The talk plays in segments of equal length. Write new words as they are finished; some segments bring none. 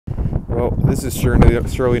Well, this is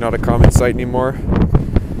surely not a common sight anymore.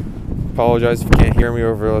 Apologize if you can't hear me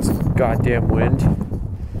over this goddamn wind.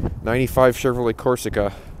 95 Chevrolet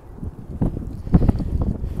Corsica.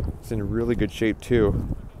 It's in really good shape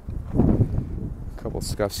too. A couple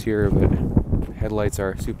scuffs here, but headlights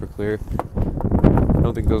are super clear. I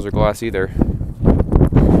don't think those are glass either.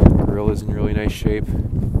 The grill is in really nice shape. Good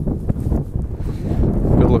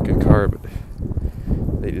looking car, but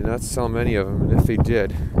they did not sell many of them, and if they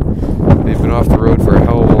did, they've been off the road for a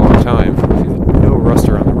hell of a long time. No rust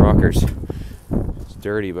around the rockers. It's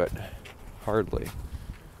dirty, but hardly.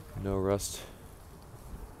 No rust.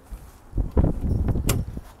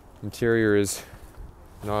 Interior is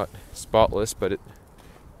not spotless, but it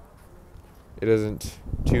isn't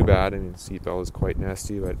too bad. I mean, the seatbelt is quite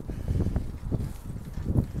nasty, but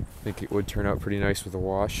I think it would turn out pretty nice with a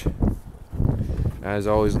wash. As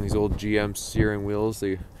always on these old GM steering wheels,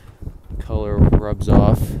 the color rubs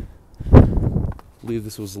off. I believe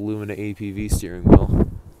this was the Lumina APV steering wheel.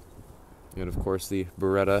 And of course the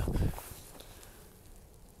Beretta.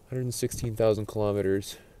 116,000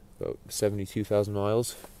 kilometers, about 72,000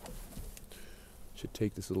 miles. Should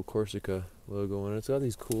take this little Corsica logo on it. It's got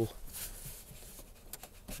these cool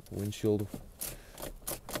windshield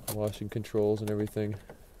washing controls and everything.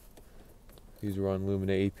 These are on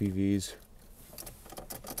Lumina APVs.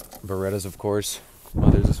 Berettas, of course.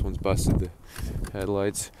 Others, this one's busted the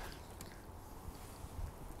headlights.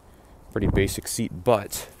 Pretty basic seat,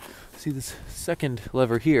 but see this second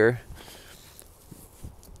lever here.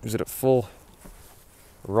 Is it a full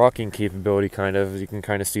rocking capability, kind of? As you can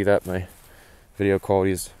kind of see that my video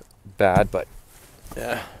quality is bad, but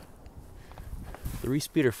yeah.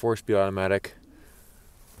 3-speed or 4-speed automatic?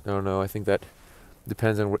 I don't know. I think that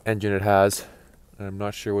depends on what engine it has. I'm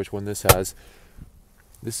not sure which one this has.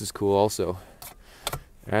 This is cool also.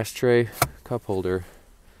 Ashtray, cup holder.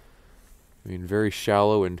 I mean, very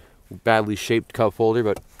shallow and badly shaped cup holder,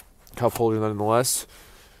 but cup holder nonetheless.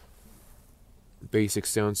 Basic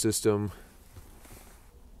sound system.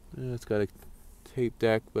 It's got a tape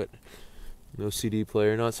deck, but no CD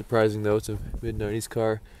player. Not surprising though, it's a mid-90s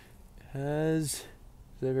car. Does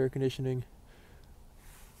it have air conditioning?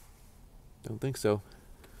 Don't think so.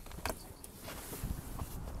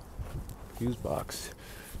 Fuse box.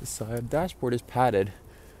 The side dashboard is padded.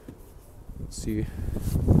 Let's see,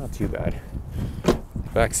 not too bad.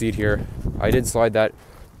 Back seat here. I did slide that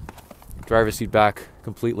driver's seat back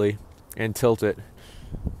completely and tilt it,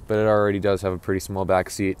 but it already does have a pretty small back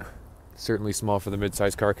seat. Certainly small for the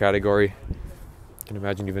mid-size car category. I can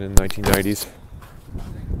imagine even in the 1990s.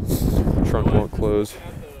 Trunk won't close.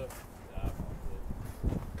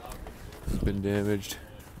 It's been damaged.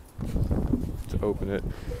 To open it.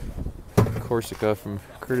 Corsica from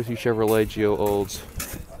courtesy Chevrolet Geo Olds.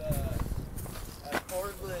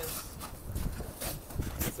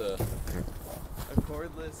 It's a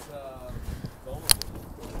cordless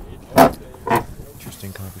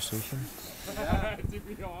Interesting conversation.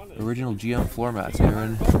 Original GM floor mats. They're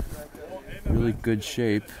in really good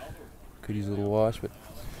shape. Could use a little wash, but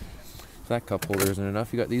if that cup holder isn't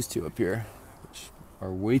enough, you got these two up here, which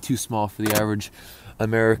are way too small for the average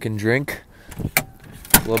American drink.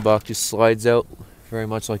 Glove box just slides out, very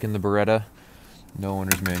much like in the Beretta. No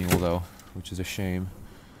owner's manual though, which is a shame.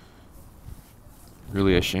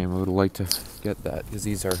 Really a shame. I would have liked to get that, because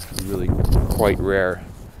these are really quite rare.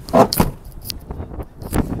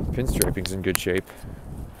 Pinstriping's in good shape.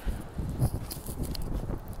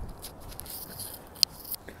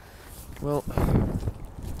 Well,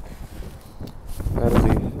 that is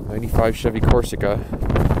a 95 Chevy Corsica.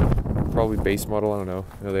 Probably base model, I don't know.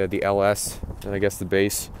 I know they had the LS, and I guess the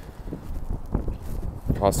base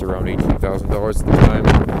cost around $18,000 at the time.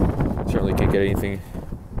 Certainly can't get anything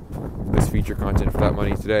this feature content for that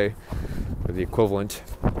money today, or the equivalent.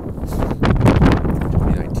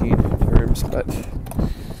 2019 terms, but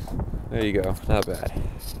there you go, not bad.